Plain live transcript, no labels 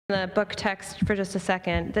the book text for just a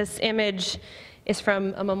second. This image is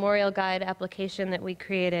from a memorial guide application that we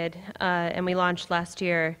created and we launched last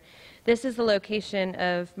year. This is the location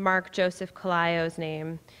of Mark Joseph Calayo's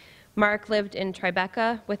name. Mark lived in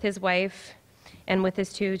Tribeca with his wife and with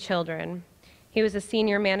his 2 children. He was a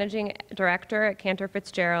senior managing director at Cantor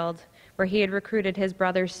Fitzgerald, where he had recruited his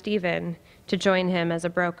brother Stephen to join him as a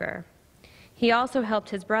broker. He also helped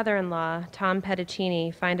his brother-in-law, Tom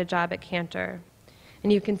Petticini, find a job at Cantor.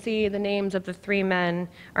 And you can see the names of the 3 men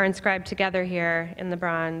are inscribed together here in the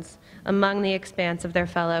bronze among the expanse of their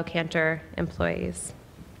fellow Cantor employees.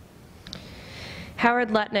 Howard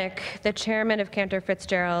Lutnick, the chairman of Cantor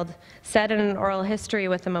Fitzgerald, said in an oral history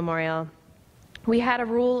with the memorial, "We had a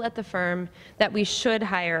rule at the firm that we should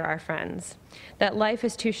hire our friends, that life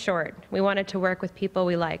is too short. We wanted to work with people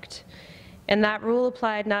we liked. And that rule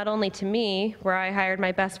applied not only to me, where I hired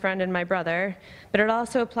my best friend and my brother, but it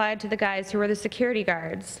also applied to the guys who were the security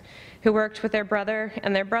guards, who worked with their brother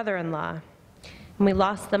and their brother-in-law. And we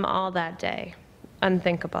lost them all that day.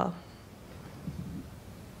 Unthinkable."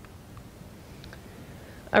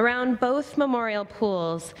 Around both memorial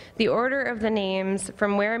pools, the order of the names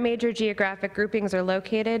from where major geographic groupings are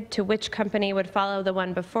located to which company would follow the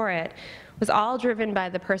one before it was all driven by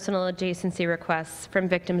the personal adjacency requests from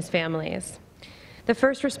victims' families. The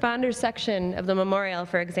first responders section of the memorial,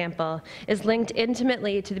 for example, is linked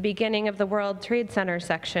intimately to the beginning of the World Trade Center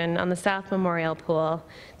section on the South Memorial Pool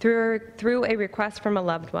through a request from a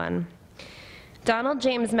loved one. Donald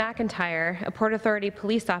James McIntyre, a Port Authority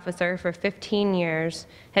police officer for 15 years,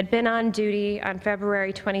 had been on duty on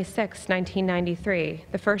February 26, 1993,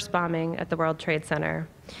 the first bombing at the World Trade Center.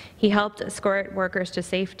 He helped escort workers to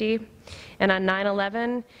safety, and on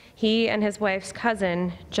 9/11, he and his wife's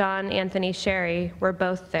cousin, John Anthony Sherry, were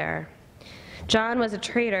both there. John was a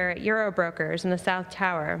trader at Eurobrokers in the South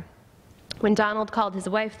Tower. When Donald called his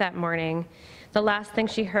wife that morning, the last thing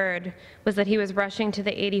she heard was that he was rushing to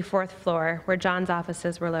the 84th floor where John's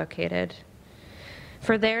offices were located.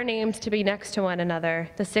 For their names to be next to one another,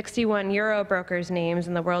 the 61 Eurobrokers names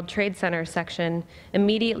in the World Trade Center section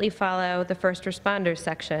immediately follow the first responders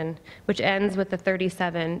section, which ends with the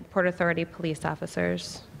 37 Port Authority police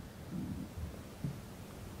officers.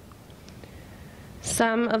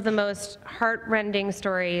 Some of the most heart-rending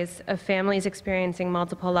stories of families experiencing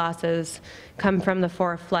multiple losses come from the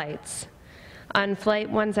 4 flights. On Flight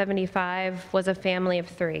 175 was a family of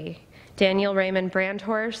 3, Daniel Raymond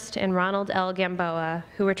Brandhorst and Ronald L. Gamboa,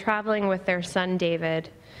 who were traveling with their son David,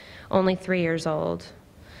 only 3 years old.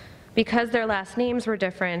 Because their last names were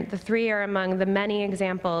different, the 3 are among the many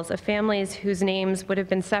examples of families whose names would have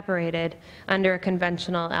been separated under a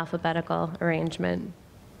conventional alphabetical arrangement.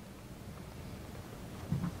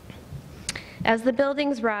 As the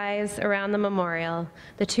buildings rise around the memorial,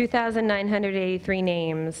 the 2,983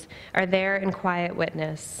 names are there in quiet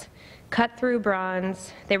witness. Cut through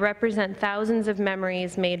bronze, they represent thousands of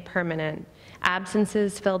memories made permanent,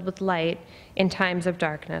 absences filled with light in times of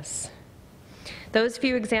darkness. Those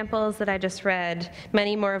few examples that I just read,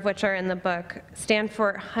 many more of which are in the book, stand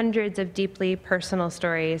for hundreds of deeply personal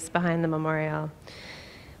stories behind the memorial.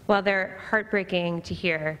 While they're heartbreaking to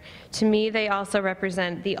hear, to me they also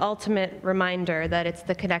represent the ultimate reminder that it's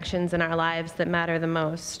the connections in our lives that matter the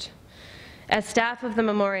most. As staff of the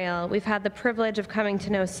memorial, we've had the privilege of coming to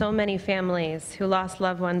know so many families who lost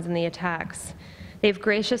loved ones in the attacks. They've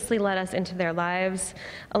graciously let us into their lives,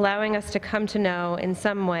 allowing us to come to know in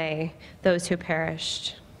some way those who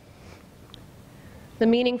perished. The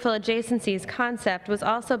meaningful adjacencies concept was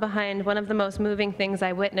also behind one of the most moving things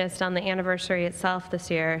I witnessed on the anniversary itself this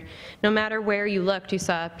year. No matter where you looked, you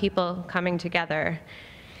saw people coming together.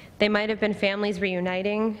 They might have been families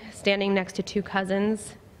reuniting, standing next to 2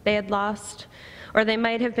 cousins they had lost, or they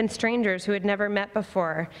might have been strangers who had never met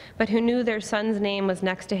before, but who knew their son's name was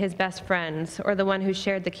next to his best friend's, or the one who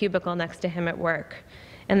shared the cubicle next to him at work.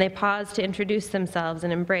 And they paused to introduce themselves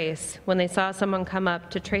and embrace when they saw someone come up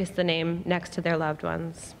to trace the name next to their loved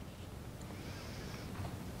ones.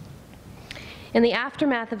 In the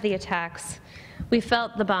aftermath of the attacks, we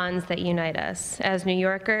felt the bonds that unite us as New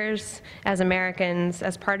Yorkers, as Americans,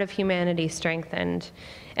 as part of humanity strengthened.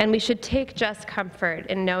 And we should take just comfort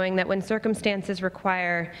in knowing that when circumstances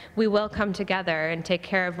require, we will come together and take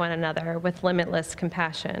care of one another with limitless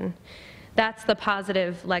compassion. That's the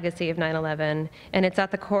positive legacy of 9/11, and it's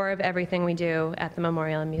at the core of everything we do at the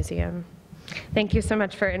Memorial and Museum. Thank you so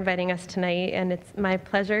much for inviting us tonight, and it's my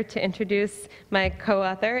pleasure to introduce my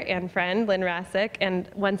co-author and friend, Lynn Rasic, and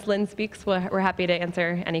once Lynn speaks, we're happy to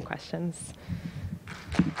answer any questions.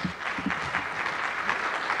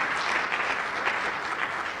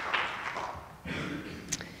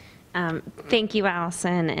 Thank you,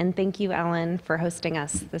 Allison, and thank you, Ellen, for hosting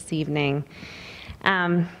us this evening.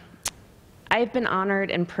 I've been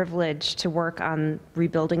honored and privileged to work on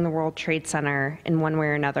rebuilding the World Trade Center in one way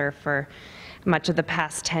or another for much of the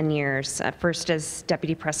past 10 years, first as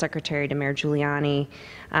Deputy Press Secretary to Mayor Giuliani,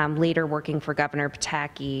 later working for Governor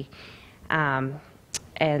Pataki.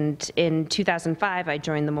 And in 2005, I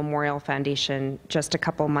joined the Memorial Foundation just a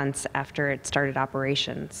couple months after it started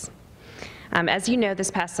operations. As you know,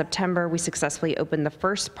 this past September, we successfully opened the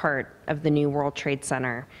first part of the new World Trade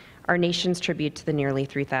Center, our nation's tribute to the nearly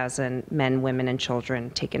 3,000 men, women, and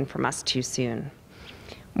children taken from us too soon.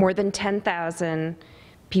 More than 10,000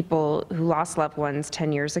 people who lost loved ones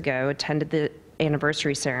 10 years ago attended the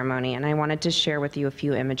anniversary ceremony, and I wanted to share with you a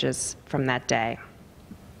few images from that day.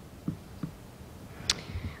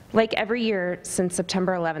 Like every year since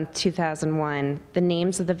September 11, 2001, the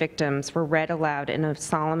names of the victims were read aloud in a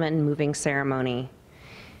solemn and moving ceremony.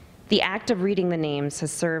 The act of reading the names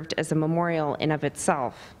has served as a memorial in of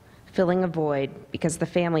itself, filling a void because the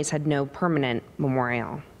families had no permanent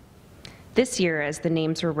memorial. This year, as the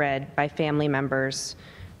names were read by family members,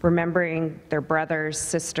 remembering their brothers,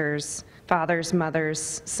 sisters, fathers,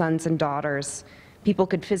 mothers, sons, and daughters, people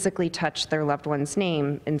could physically touch their loved one's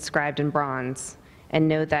name inscribed in bronze and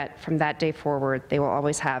know that from that day forward, they will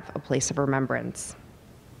always have a place of remembrance.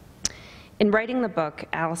 In writing the book,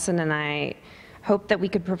 Allison and I hoped that we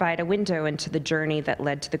could provide a window into the journey that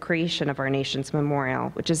led to the creation of our nation's memorial,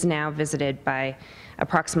 which is now visited by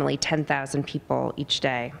approximately 10,000 people each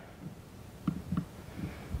day.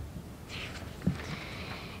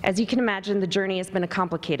 As you can imagine, the journey has been a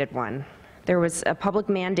complicated one. There was a public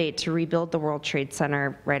mandate to rebuild the World Trade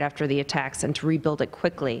Center right after the attacks and to rebuild it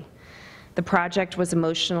quickly. The project was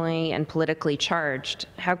emotionally and politically charged.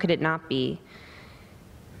 How could it not be?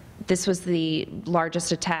 This was the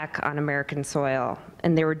largest attack on American soil,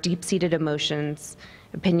 and there were deep-seated emotions,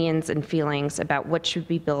 opinions, and feelings about what should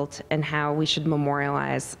be built and how we should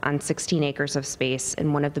memorialize on 16 acres of space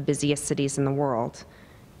in one of the busiest cities in the world,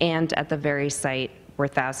 and at the very site where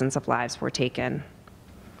thousands of lives were taken.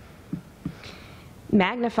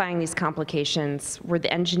 Magnifying these complications were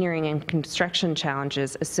the engineering and construction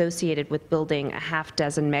challenges associated with building a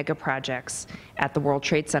half-dozen mega projects at the World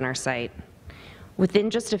Trade Center site. Within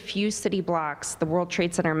just a few city blocks, the World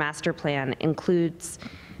Trade Center master plan includes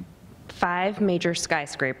 5 major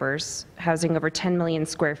skyscrapers housing over 10 million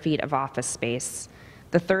square feet of office space,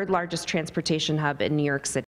 the 3rd largest transportation hub in New York City,